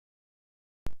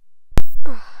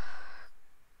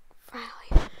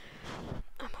Finally,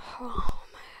 I'm home.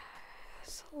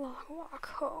 It's a long walk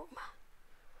home.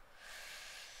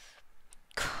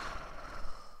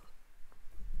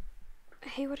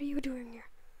 Hey, what are you doing here?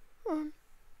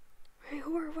 Hey,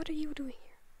 what are you doing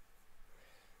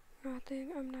here?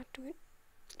 Nothing, I'm not doing...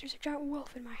 There's a giant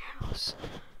wolf in my house.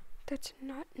 That's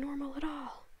not normal at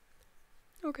all.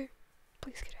 Okay,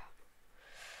 please get out.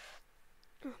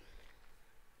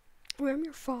 I'm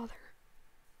your father.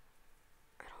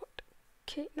 I don't...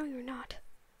 Okay, no you're not.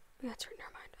 That's right,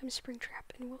 never mind. I'm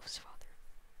Springtrap and Wolf's father.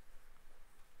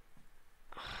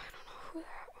 I don't know who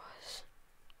that was.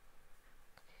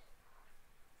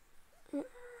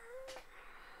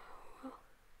 Well,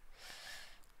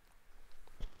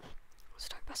 let's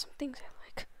talk about some things I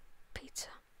like. Pizza,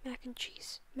 mac and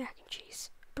cheese,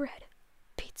 bread,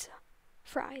 pizza,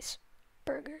 fries,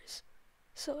 burgers,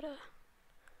 soda.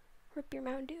 Rip your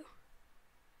Mountain Dew.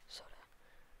 Soda.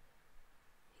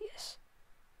 Yes.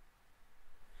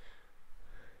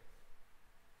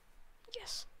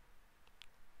 Yes.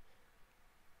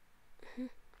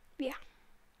 Yeah.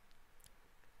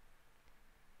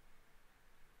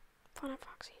 Fun at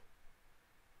Foxy.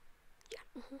 Yeah.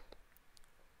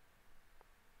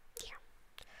 Yeah.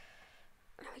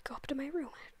 Now we go up to my room.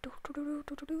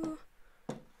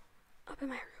 Up in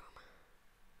my room.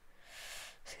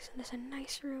 Isn't this a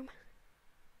nice room?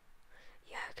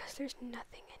 Yeah, because there's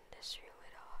nothing in this room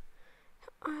at all.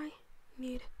 I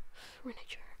need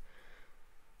furniture.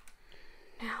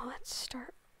 Now let's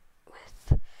start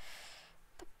with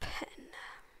the pen.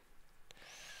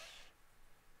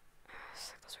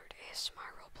 It's like those weird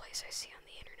ASMR role plays I see on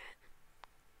the internet.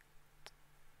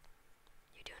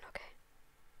 You doing okay?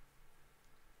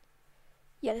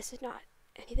 Yeah, this is not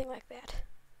anything like that.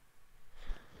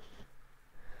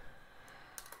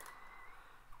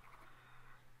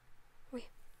 Wait,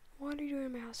 what are you doing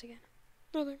in my house again?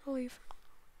 Nothing, I'll leave.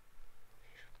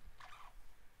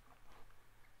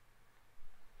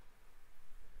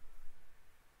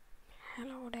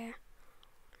 Hello there.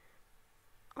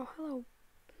 Oh, hello,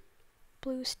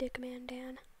 Blue Stick Man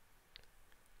Dan.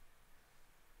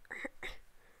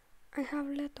 I have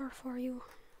a letter for you.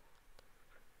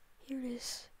 Here it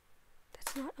is.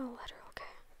 That's not a letter, okay?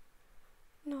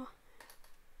 No.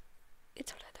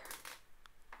 It's a letter.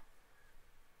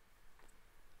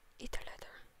 It's a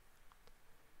letter.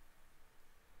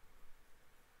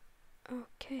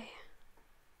 Okay.